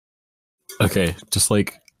Okay, just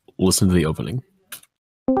like listen to the opening.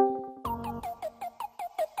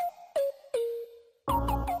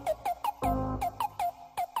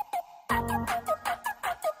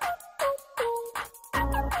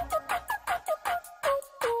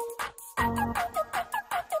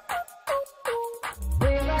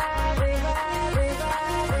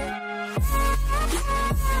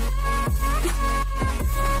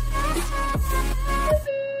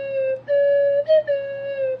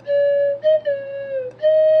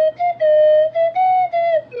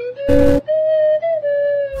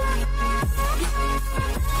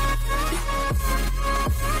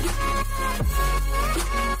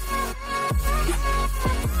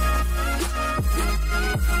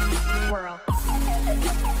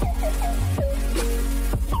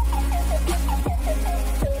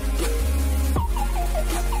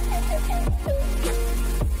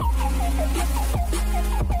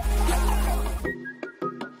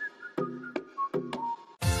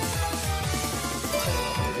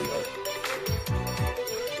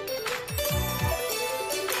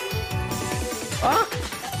 Ah!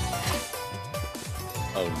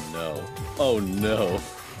 Oh no. Oh no.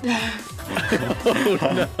 Oh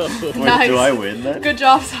no. Wait, Nice. do I win then? Good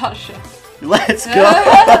job, Sasha. Let's go!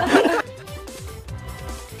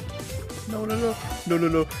 No, no, no. No, no,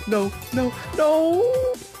 no. No, no, no.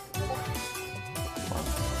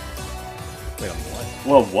 Wait, I'm alive.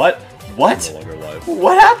 Whoa, what? What? I'm no longer alive.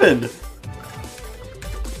 What happened?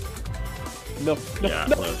 No, no, Yeah,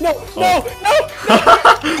 no, close. no, no,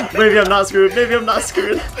 no, Maybe I'm not screwed. Maybe I'm not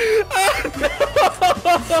screwed.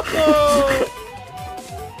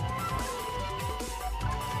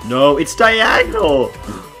 No, it's diagonal.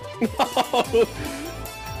 no.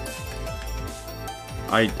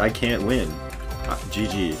 I can't win.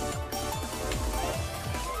 GG.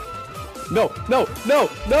 No, no, no,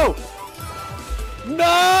 no.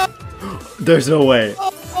 No! There's no way.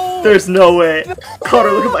 Oh, There's no way.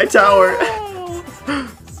 Connor, look at my tower.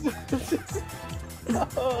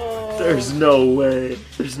 no. There's no way.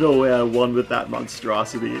 There's no way I won with that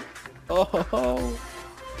monstrosity. Oh.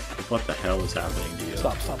 What the hell is happening to you?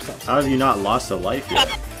 Stop, stop, stop, stop. How have you not lost a life yet?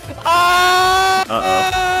 Ah!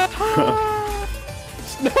 Uh-oh.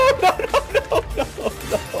 No, no, no, no,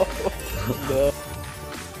 no, no.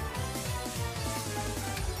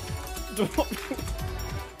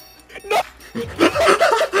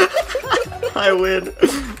 I win.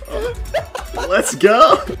 Let's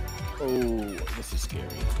go. Oh, this is scary.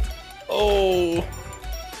 Oh.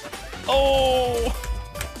 Oh.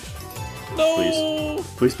 No.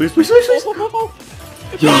 Please, please, please, please, please. What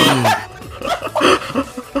do you mean?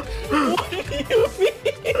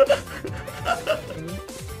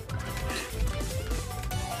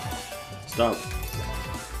 Stop.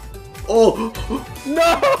 Oh!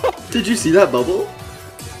 No. Did you see that bubble?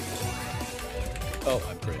 Oh,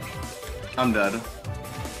 I'm cringe. I'm dead.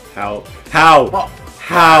 How? How?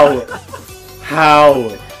 How?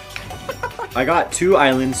 How? I got 2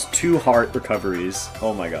 islands, 2 heart recoveries.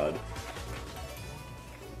 Oh my god.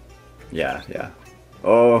 Yeah, yeah.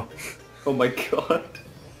 Oh. Oh my god.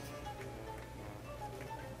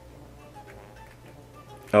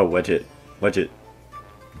 Oh, wedge it. Wedge it.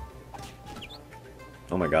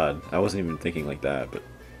 Oh my god. I wasn't even thinking like that, but...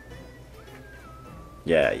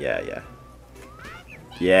 Yeah, yeah, yeah.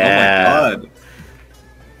 Yeah! Oh my god.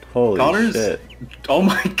 Holy Connor's... shit. Oh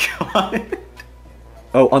my god.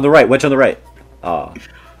 Oh, on the right. Wedge on the right. Ah.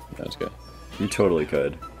 That's good. You totally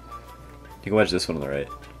could. You can wedge this one on the right.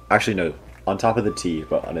 Actually, no. On top of the T,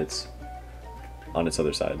 but on its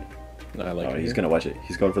other side. No, I like Oh, it he's here. gonna wedge it.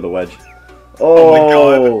 He's going for the wedge. Oh my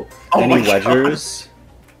Oh! god. Oh Any my god. wedgers?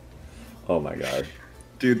 Oh my god.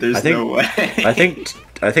 Dude, there's I think- no way.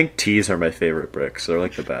 I think T's are my favorite bricks. They're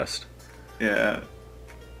like the best. Yeah.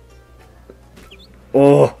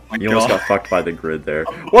 Oh! my You almost god. got fucked by the grid there.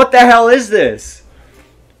 What the hell is this?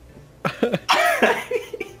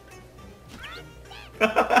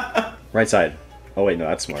 Right side. Oh wait, no,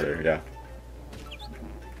 that's smarter. Yeah.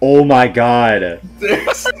 Oh my god.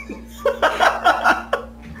 There's...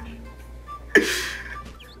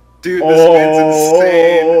 Dude, this Oh, man's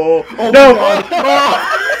insane. Oh no! my god.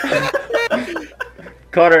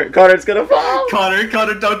 Connor, it's gonna fall. Connor,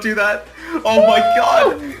 don't do that. Oh my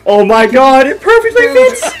god. Oh my god, it perfectly Dude,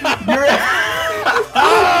 fits. you're...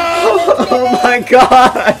 Oh my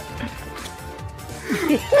god.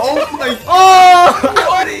 Oh my... Oh!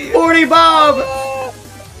 Buddy. 40 Bob!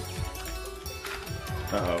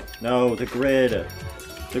 Uh-oh. No, the grid.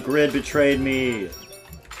 The grid betrayed me.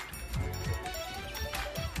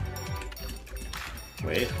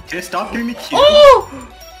 Wait. Can you stop giving me cubes? Oh!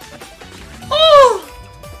 Oh!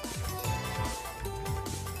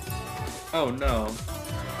 Oh no.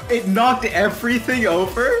 It knocked everything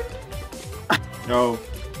over? No.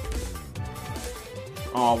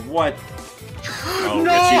 Oh, what? Oh,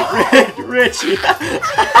 No! Richie!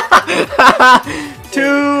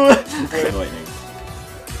 Two! Lightning.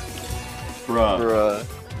 Bruh.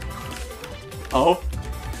 Oh.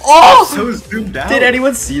 Oh! So zoomed out. Did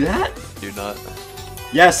anyone see that? Do not.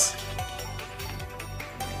 Yes.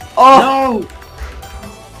 Oh!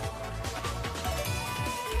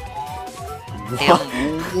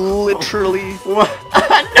 I'm literally. What?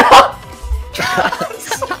 No!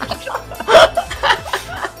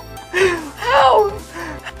 How?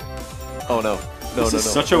 Oh no. No, This no, is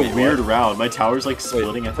no. such a Wait, weird what? round. My tower's like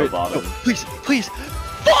splitting at the bottom. No, please, please.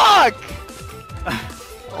 Fuck!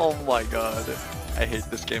 Oh my god. I hate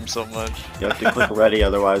this game so much. You have to click ready,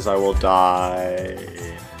 otherwise I will die.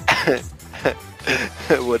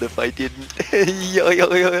 What if I didn't? Yo,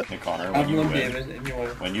 yo, yo. Hey Connor, I've no damage anymore.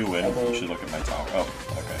 when you win, you should look at my tower. Oh,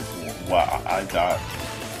 okay. Wow, I died.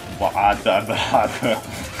 Wow, I died.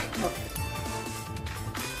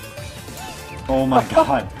 Oh my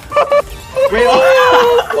god. Wait,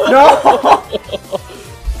 no!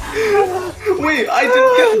 Wait, I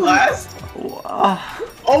didn't get last?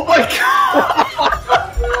 Oh my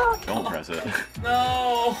god! Don't press it.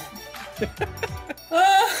 No.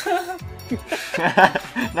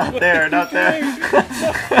 Not there, not there.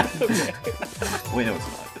 Wait, no, it's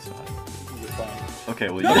not. It's not. Okay,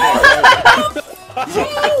 well, you.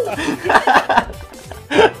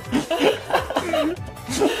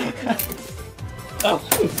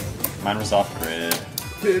 Mine was off grid.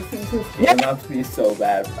 I'm about to be so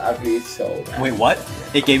bad. I'm be so bad. Wait, what?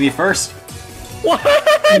 It gave me first. What?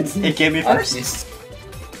 It gave me first. Yes.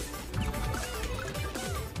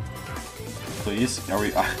 Please, are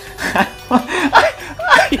we?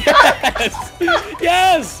 Yes!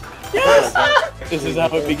 Yes! Yes! This is how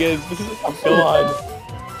it begins. This is God.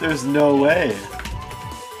 There's no way.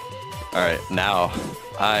 Alright, now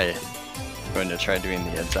I'm going to try doing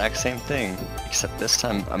the exact same thing, except this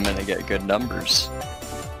time I'm going to get good numbers.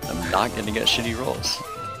 I'm not going to get shitty rolls.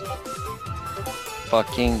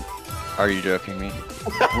 Fucking... Are you joking me?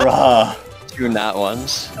 Bruh. 2 nat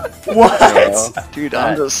ones. What? Dude,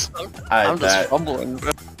 I'm just fumbling,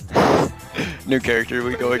 bro. New character,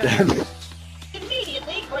 we go again.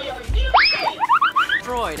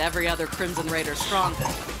 Destroyed every other Crimson Raider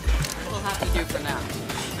stronghold. We'll have to do for now.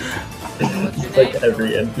 What's your name? Like every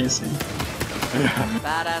NPC.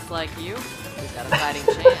 Badass like you? We've got a fighting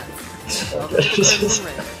chance. Welcome to Crimson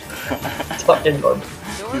Raiders. Talking normal.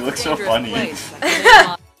 Door's You look a so dangerous funny. place. I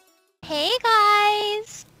can Hey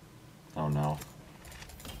guys! Oh no.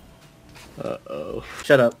 Uh-oh.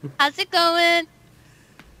 Shut up. How's it going?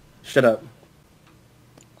 Shut up.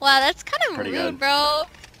 Wow, that's kind of Pretty rude, good. bro.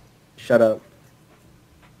 Shut up.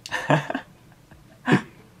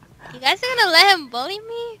 You guys are gonna let him bully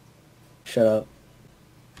me? Shut up.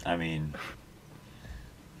 I mean,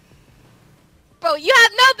 Bro, you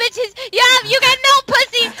have no bitches! You got no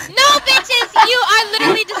pussy! No bitches! You are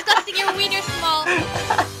literally disgusting, your wiener small!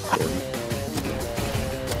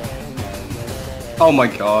 Oh my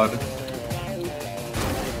god.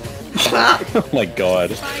 Oh my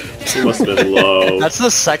god. it must have been low. That's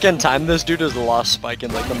the second time this dude has lost Spike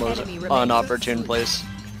in like the most unopportune place.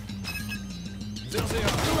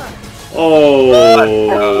 Oh.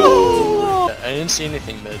 I didn't see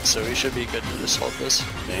anything mid, so we should be good to just hold this.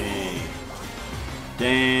 Dang.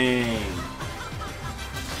 Dang.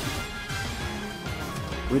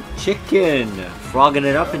 With chicken. Frogging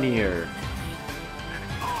it up in here.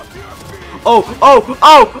 Oh, oh,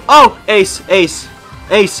 oh, oh! Ace, ace,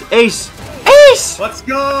 ace, ace, ace! Let's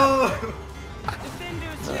go!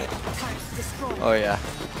 Oh yeah.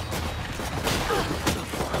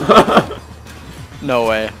 No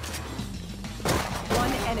way.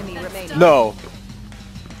 One enemy remaining. No.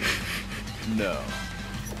 No.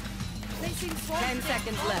 10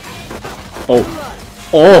 seconds left. Oh.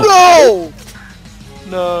 Oh!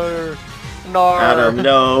 No! No! Adam,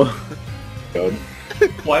 no.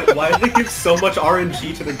 Why did they give so much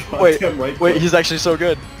RNG to the Wait, goddamn right wait, click? he's actually so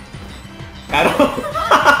good. Adam.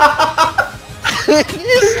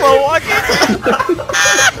 He's slow walking!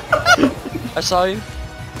 I saw you.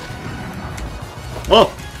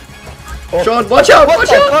 Oh! Sean, watch out! What Watch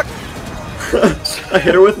the out! fuck? I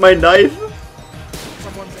hit her with my knife.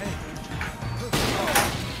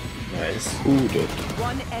 Nice. Ooh, dude.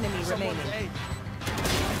 One enemy remaining.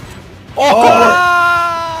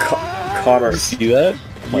 Oh! Connor. You see that?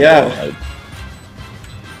 Oh my Yeah. God.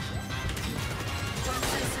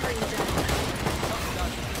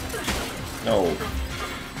 No.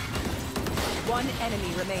 One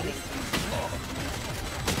enemy remaining.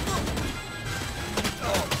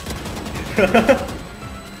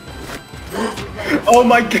 Oh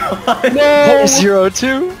my god! No!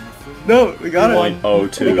 0-2? No, we got it.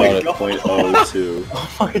 0.02. Got it. 0.02.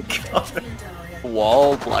 Oh my god.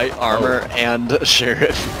 Wall, light armor, and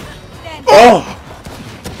sheriff. Oh!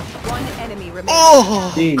 One enemy remaining.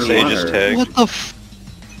 Oh! They just tagged. What the f?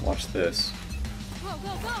 Watch this. Go, go,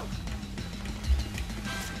 go.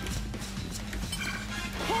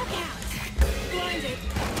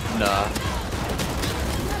 Nah.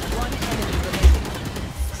 One enemy remaining.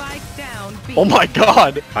 Spike down. B. Oh my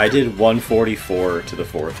god! I did 144 to the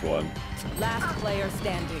fourth one. Last player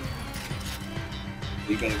standing.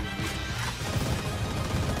 You gotta.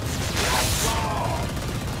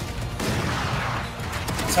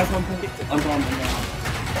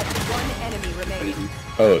 One enemy remaining.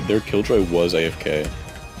 Oh, their killjoy was AFK.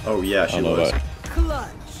 Oh yeah, I she don't know was. that. Clutch.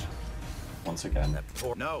 Once again.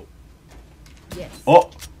 No. Yes. Oh!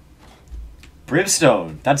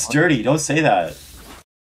 Brimstone! That's dirty, don't say that.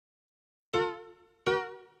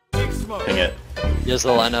 Ping it. Here's the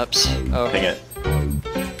lineups. Oh. Ping it.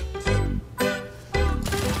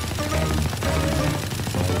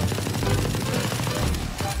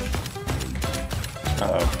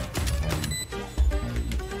 Uh-oh.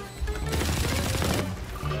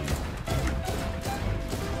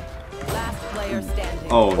 Last player standing.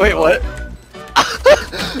 Oh, Wait, no. what?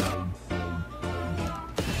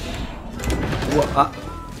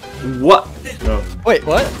 What? No. Wait,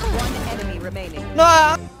 what? One enemy remaining.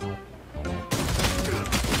 Nah!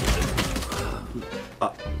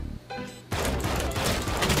 Last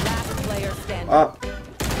player standing.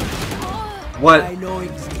 What?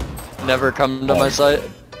 Never come to my site.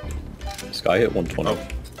 Sky hit 120. Oh.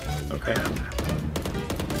 Okay.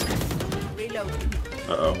 Reload.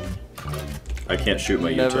 Uh-oh. I can't shoot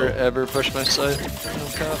my Never util. ever push my site. No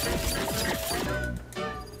cap.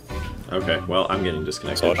 Okay, well, I'm getting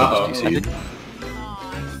disconnected. Sasha Uh-oh. just DC'd.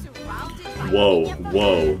 Whoa,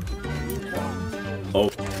 whoa. Oh.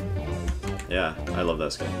 Yeah, I love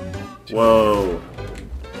that skin. Whoa.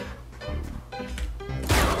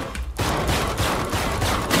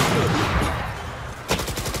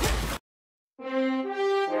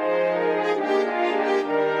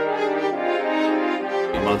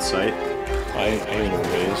 I'm on site. I ain't gonna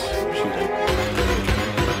raise. Shooting.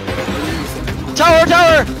 Tower,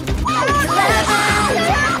 tower!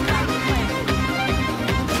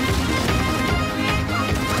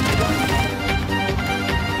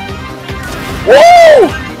 Whoa!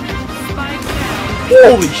 Spike down.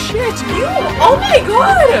 Holy shit! Oh my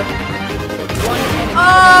god!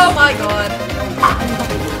 Oh my god.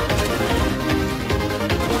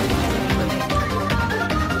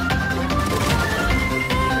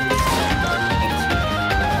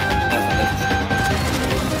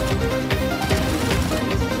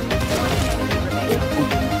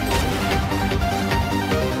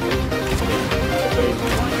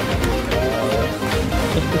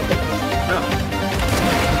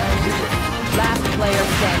 Last player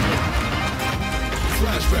standing.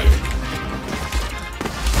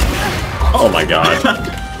 Oh my god.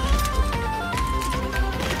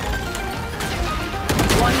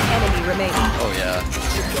 One enemy remaining. Oh yeah.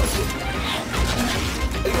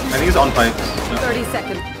 I think it's on pipe. 30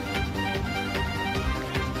 seconds.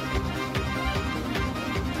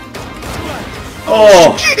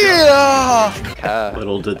 Oh! Yeah! Cap.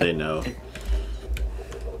 Little did they know.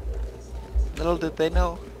 Little did they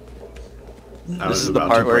know. I was This is the about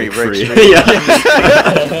part to where he break breaks free. free. Yeah.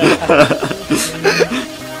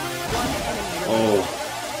 Oh.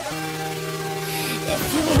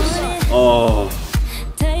 Oh.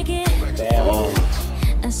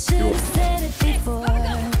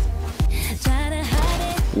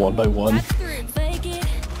 One by one.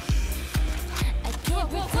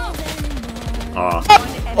 Ah.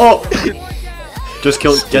 Oh! Just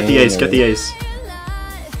kill. Get the ace. Get the ace.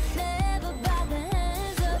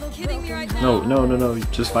 No, no, no, no.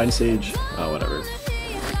 Just find Sage. Oh, whatever.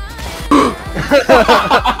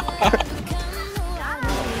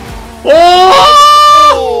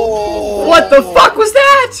 Oh! What the fuck was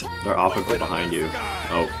that? They're opposite behind you.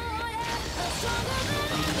 Oh.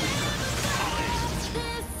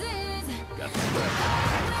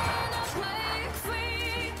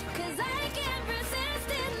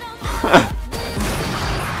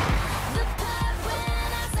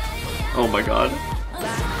 Oh my god.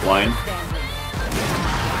 Line.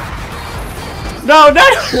 No, no!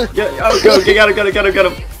 Oh, go, get him, get him, get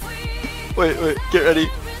him. Wait, get ready.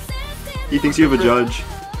 He thinks you have a judge.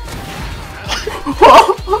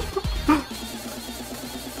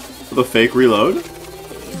 The fake reload?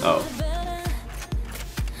 Oh.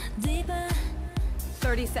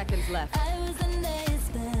 30 seconds left.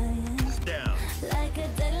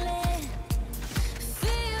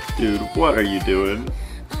 Dude, what are you doing?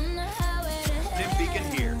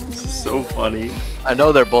 This is so funny. I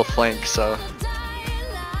know they're both flank, so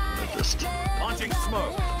they're just.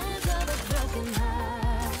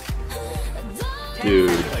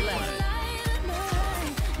 Dude.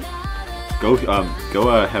 Go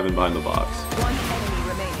heaven behind the box. One enemy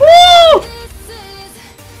remaining. Woo!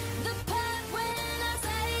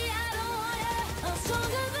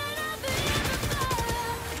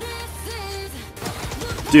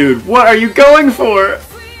 Dude, what are you going for?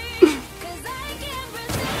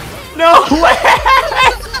 No way!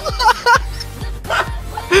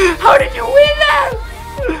 How did you win that?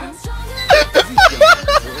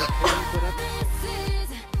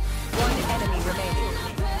 One enemy remaining.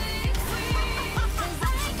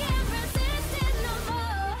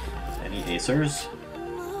 Any acers?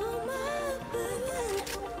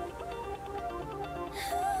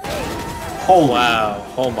 Holy Wow.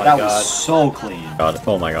 Oh my that god. was so clean. God,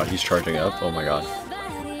 oh my god, he's charging up. Oh my god.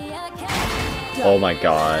 Oh my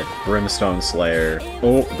god. Brimstone Slayer.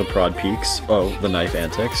 Oh, the prod peaks. Oh, the knife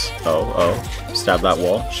antics. Oh, oh. Stab that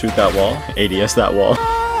wall. Shoot that wall. ADS that wall.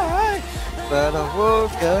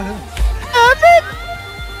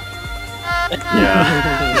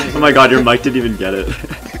 Yeah. Oh my god, your mic didn't even get it.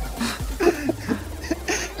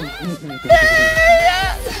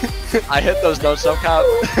 I hit those notes, no cap.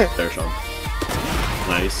 There, Sean.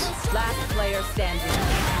 Nice. Last player standing.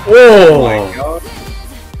 Oh my god.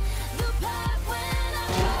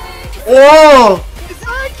 Oh!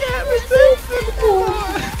 I can't resist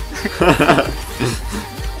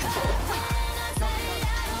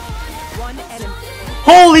One enemy.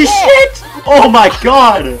 Holy shit! Oh my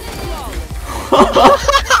god!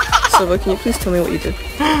 Sova, can you please tell me what you did?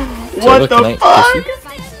 What the fuck?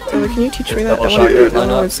 Sova, can you teach me that? I Double want to shot,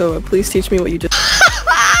 know. Sova, please teach me what you did.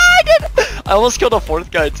 I almost killed a fourth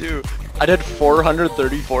guy too. I did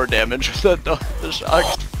 434 damage with the shock.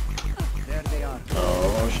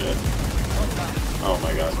 Oh shit. Oh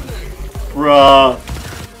my god. Bruh.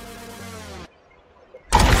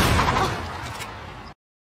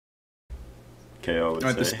 KO would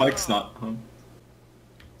Alright, the say. spike's not home.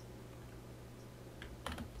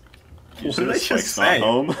 You What said did I the just spike's say? not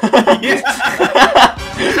home?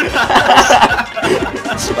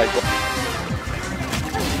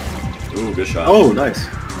 Ooh, good shot. Oh, nice.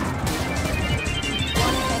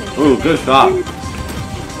 Ooh, good shot.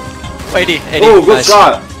 80, 80. Ooh, good nice.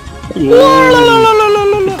 shot.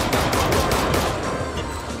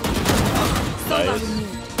 Nice.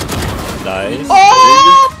 Nice.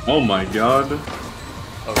 Oh my god.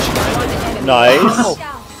 Oh, shit. Nice.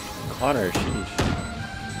 Connor, sheesh.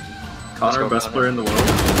 Connor, go, best Connor. player in the world.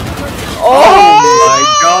 Oh my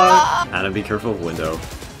god. Anna, be careful of window.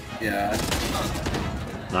 Yeah.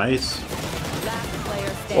 Nice. Last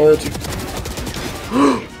player standing.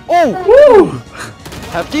 Oh! Woo!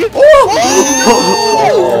 Hefty?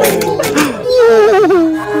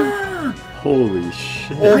 Holy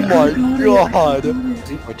shit. Oh my god!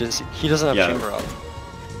 Wait, he doesn't have Yeah. chamber up.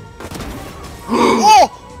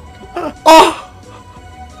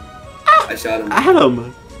 I shot him.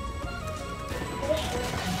 Adam!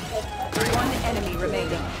 One enemy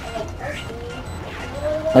remaining.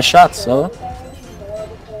 Nice shot, Sova.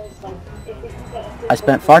 I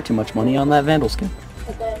spent far too much money on that Vandal skin.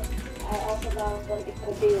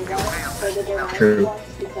 True.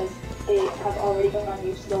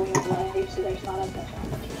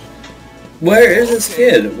 Where is this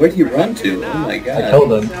kid? Where'd he run to? Oh my god. I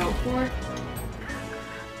killed him.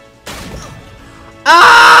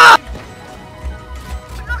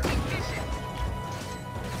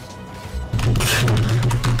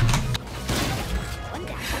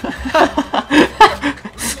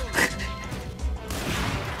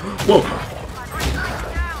 Whoa!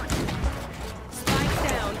 Spike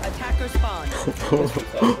down. Attacker spawn. He's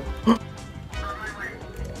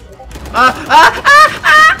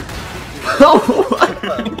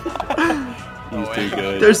too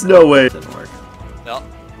good. There's no way. Didn't work. No.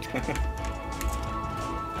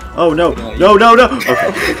 Oh no! No, no, no! Okay.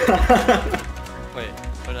 Wait,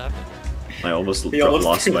 what happened? I almost He almost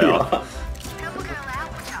lost threw my me op. off.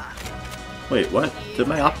 Wait, what? Did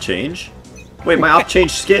my op change? Wait, my op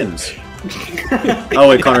changed skins. Oh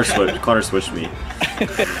wait, Connor switched me.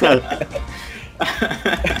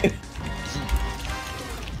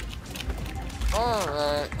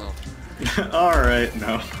 Alright,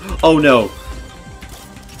 no. Oh no.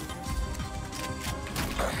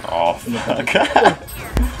 Oh fuck.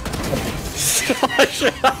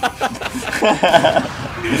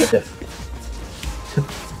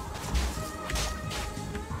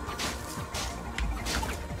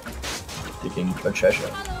 Taking a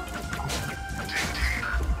treasure.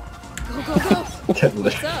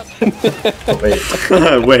 What's up?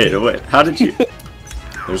 Wait. How did you?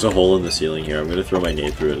 There's a hole in the ceiling here. I'm gonna throw my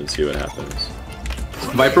nade through it and see what happens.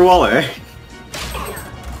 Viper wall, eh?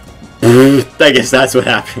 I guess that's what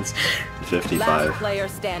happens. 55.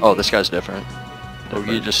 Oh, this guy's different.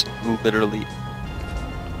 Hoagie just literally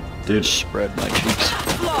spread my cheeks.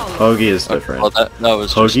 Hoagie is different. Oh, that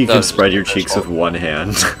was Hoagie that can was spread your cheeks with one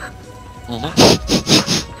hand.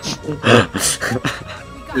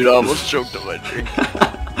 Dude, I almost choked on my drink.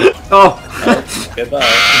 Oh! Goodbye.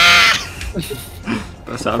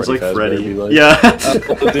 That sounds like Freddy Freddy. like. Yeah.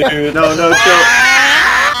 Dude. No, chill.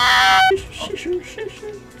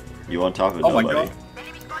 You on top of nobody.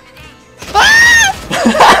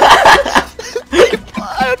 I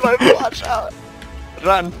had my flash out.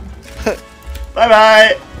 Run. Bye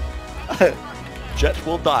bye. Jet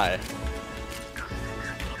will die.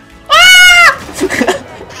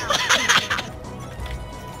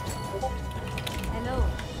 Hello.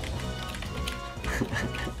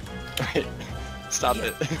 Wait, stop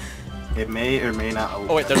it. It may or may not.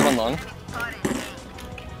 Oh wait, there's one long.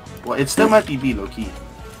 Well, it still might be B low key.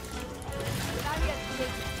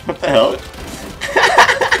 What the hell?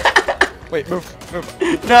 Wait, move.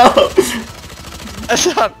 No.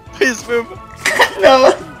 Stop. Please move.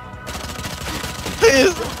 No.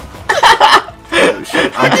 Please. Oh,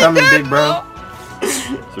 shit. I'm coming, big bro.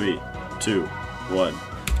 3, 2, 1.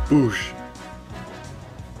 Boosh.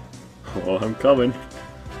 Oh, I'm coming.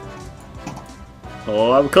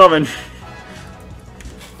 Oh, I'm coming.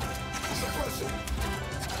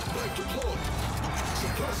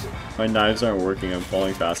 My knives aren't working. I'm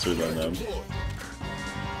falling faster than them.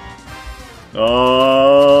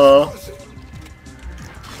 Oh.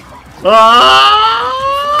 Ah!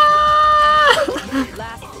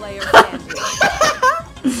 Last player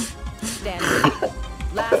standing.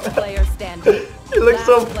 Last player standing. You look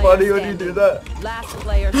so funny when you do that. Last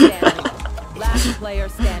player standing. Last player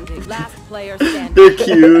standing. Last player standing. They're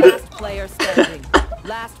cute. Last player standing.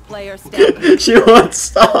 Last player standing. She won't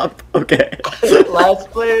stop. Okay. Last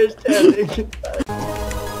player standing.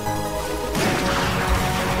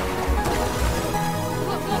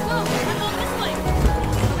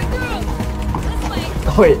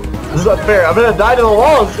 Oh, wait, this is not fair. I'm gonna die to the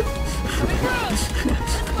walls.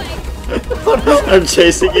 Oh, no. I'm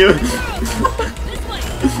chasing you.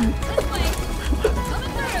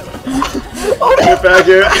 Get back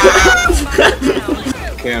here.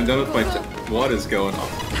 Okay, I'm done with my. What is going on?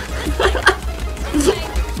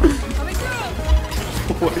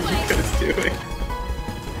 What are you guys doing?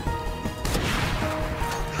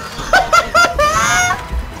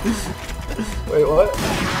 Wait, what?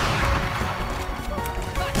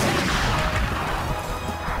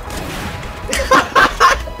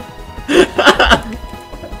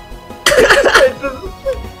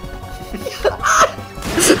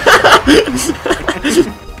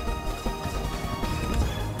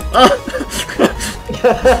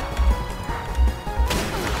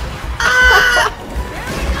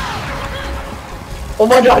 Oh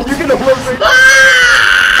my god, you're gonna flip me!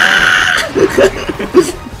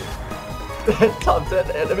 Top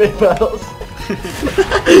 10 anime battles.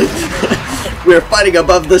 We're fighting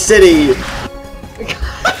above the city.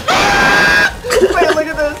 Wait, look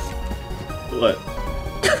at this. What?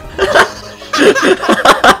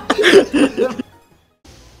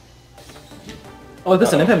 Oh, this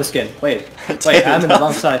is an infamous skin. Wait, I'm in the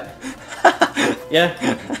wrong side. Yeah.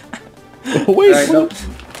 Wait, right, nope.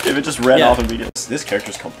 If it just ran off immediately. This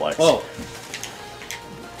character's complex. Whoa.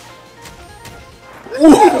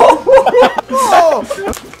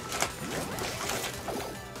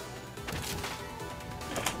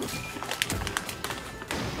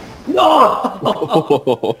 No!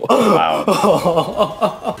 Wow.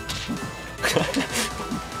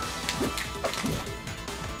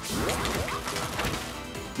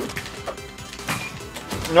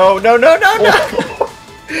 No, no, no, no, no!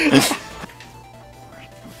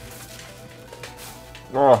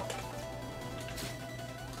 Oh.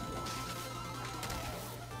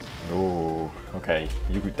 Ooh, okay.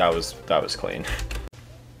 That was clean.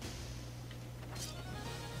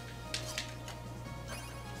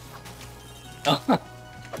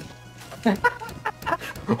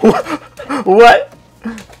 What?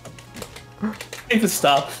 I need to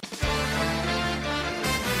stop.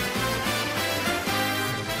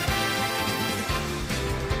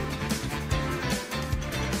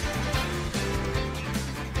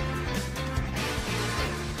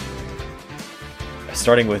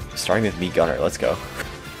 Starting with me gunner. Let's go.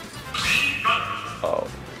 Oh.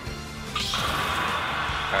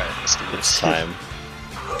 Alright, let's do this. It's time.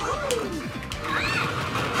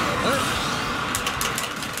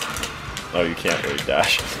 Oh, you can't really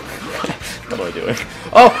dash. What am I doing?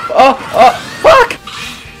 Oh, fuck!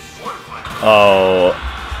 Oh,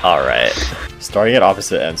 alright. Starting at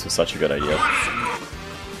opposite ends was such a good idea.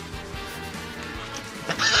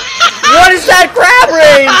 What is that grab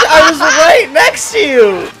range? I was right next to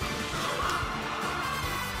you!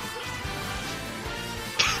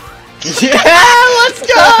 Yeah, let's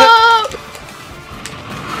go!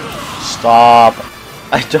 Stop.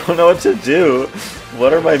 I don't know what to do.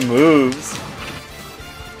 What are my moves? What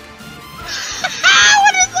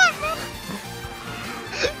is that move?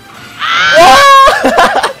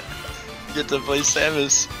 You get to play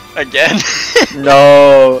Samus again.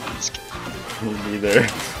 No. Me neither.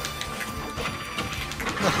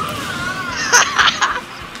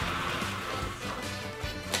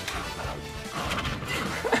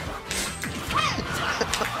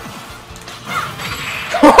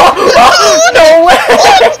 No way!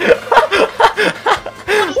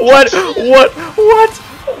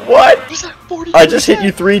 What? I just hit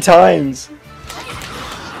you 3 times.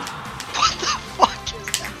 What the fuck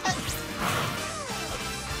is that?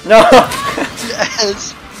 No!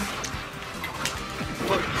 Yes!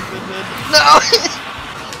 No!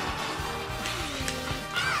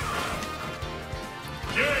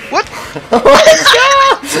 What? Let's go!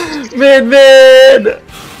 Mid!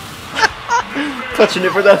 Clutching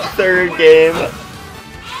it for the 3rd game.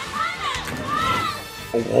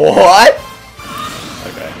 What?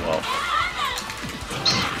 Okay, well.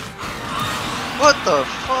 What the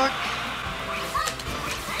fuck?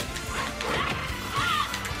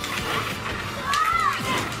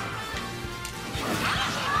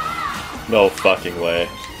 No fucking way.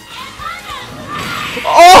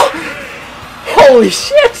 Oh! Holy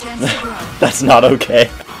shit! That's not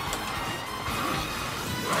okay.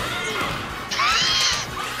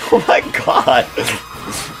 Oh my god!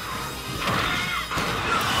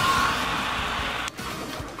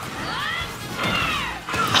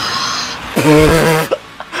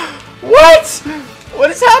 What? What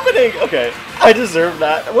is happening? Okay, I deserve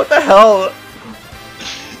that. What the hell?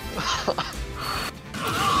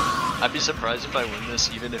 I'd be surprised if I win this,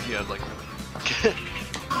 even if you have like.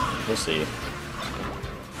 We'll see.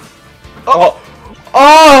 Oh!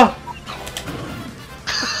 Oh!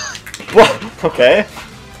 What? Okay.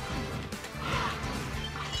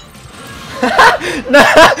 No!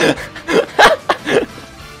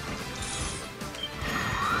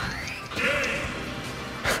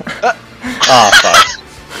 Ah, fuck.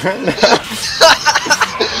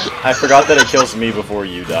 I forgot that it kills me before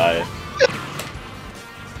you die.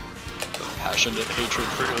 Passionate hatred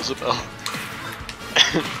for Isabel.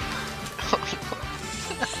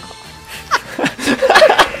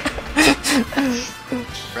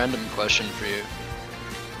 Random question for you.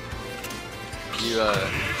 You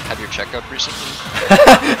have your checkup recently?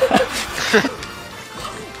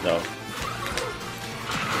 No.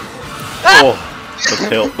 Oh,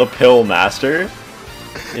 the pill master?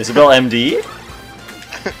 Isabel MD?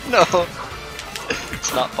 No,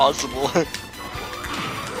 it's not possible.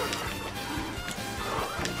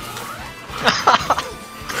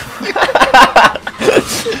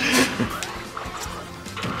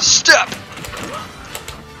 Step!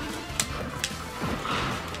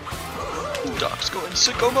 Doc's going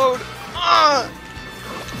sicko mode. Oh!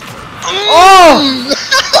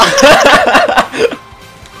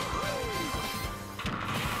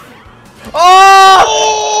 Oh!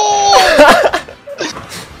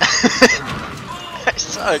 I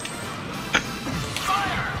suck.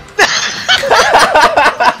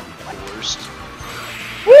 Worst.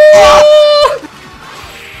 Woo!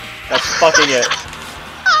 That's fucking it.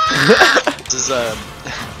 This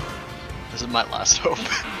is my last hope.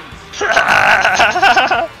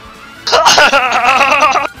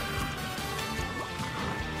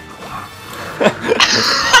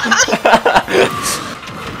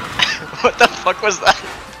 What the fuck was that?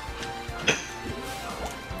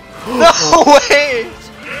 No way!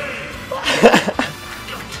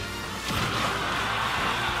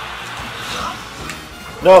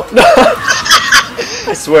 No, no!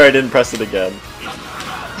 I swear I didn't press it again.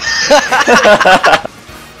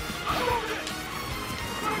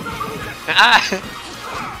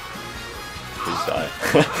 Please die.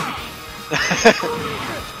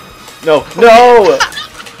 No, no!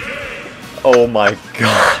 Oh my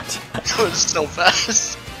god. That was so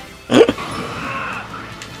fast. No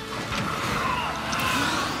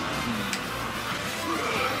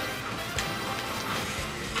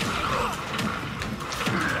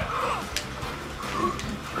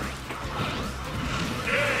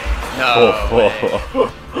way.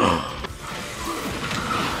 Oh!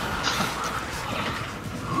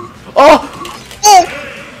 Oh!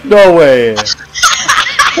 No way!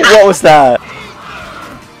 What was that?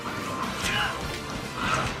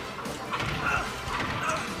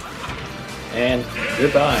 And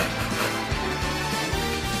goodbye.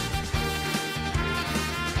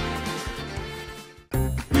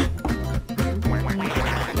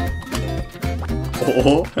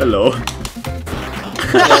 Oh, hello.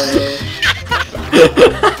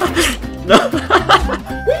 No.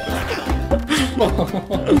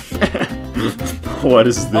 What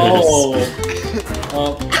is this?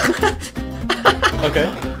 Oh. Okay.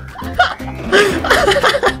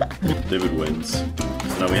 David wins.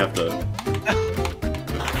 So now we have to.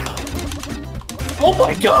 Oh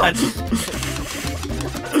my god!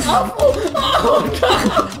 Oh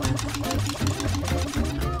god!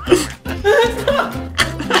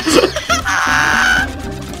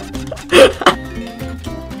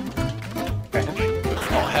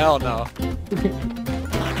 Oh hell no.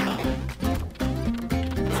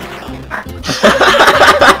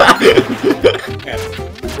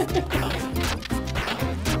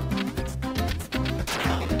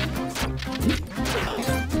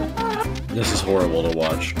 This is horrible to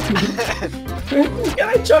watch.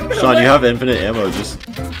 Guy chuck it Sean, away. you have infinite ammo, just...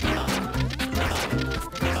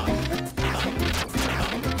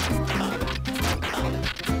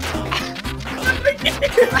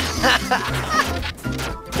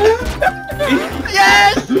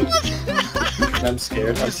 Yes! I'm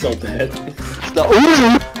scared. I'm still dead.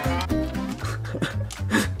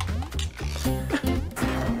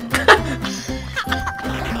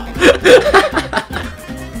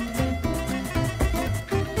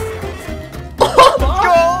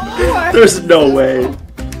 There's no way.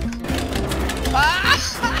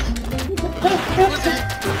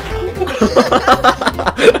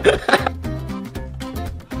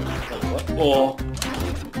 Oh.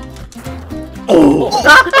 Oh.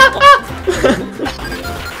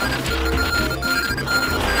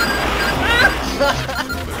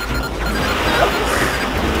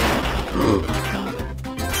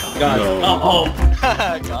 God. No. Oh.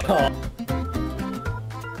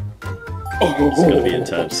 It's gonna be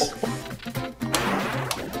intense.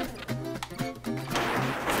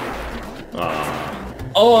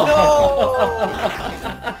 Oh. No.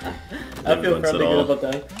 I feel pretty good about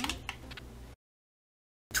that.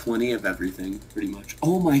 20 of everything, pretty much.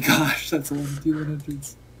 Oh my gosh, that's a lot of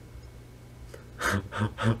D100s.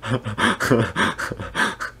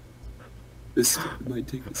 This might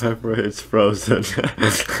take us. It's frozen.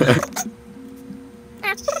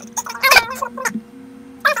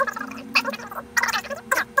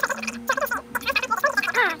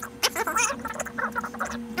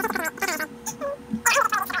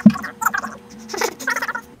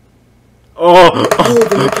 Oh!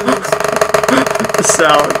 The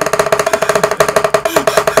sound.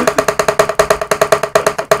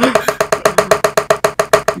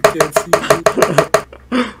 You can't see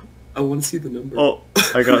it. I want to see the number. Oh,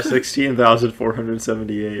 I got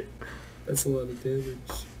 16,478. That's a lot of damage.